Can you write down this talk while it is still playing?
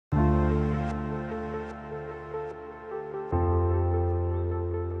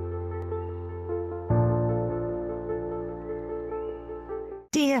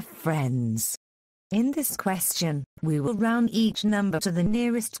Dear friends, in this question, we will round each number to the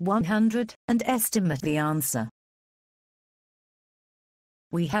nearest 100 and estimate the answer.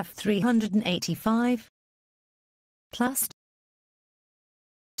 We have 385 plus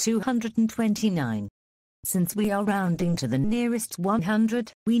 229. Since we are rounding to the nearest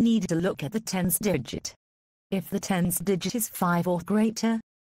 100, we need to look at the tens digit. If the tens digit is 5 or greater,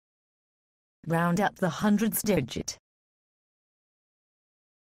 round up the hundreds digit.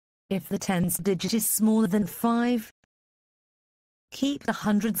 If the tens digit is smaller than 5, keep the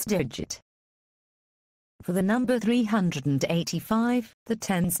hundreds digit. For the number 385, the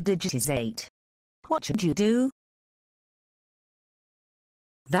tens digit is 8. What should you do?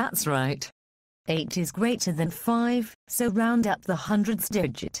 That's right. 8 is greater than 5, so round up the hundreds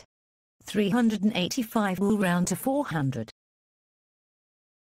digit. 385 will round to 400.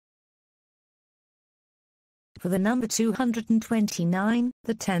 For the number 229,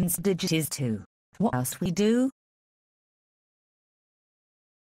 the tens digit is 2. What else we do?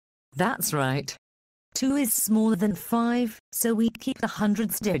 That's right. 2 is smaller than 5, so we keep the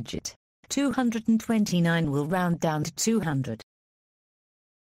hundreds digit. 229 will round down to 200.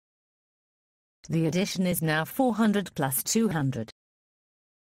 The addition is now 400 plus 200.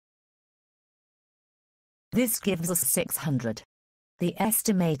 This gives us 600. The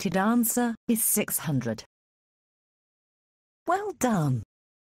estimated answer is 600. Well done!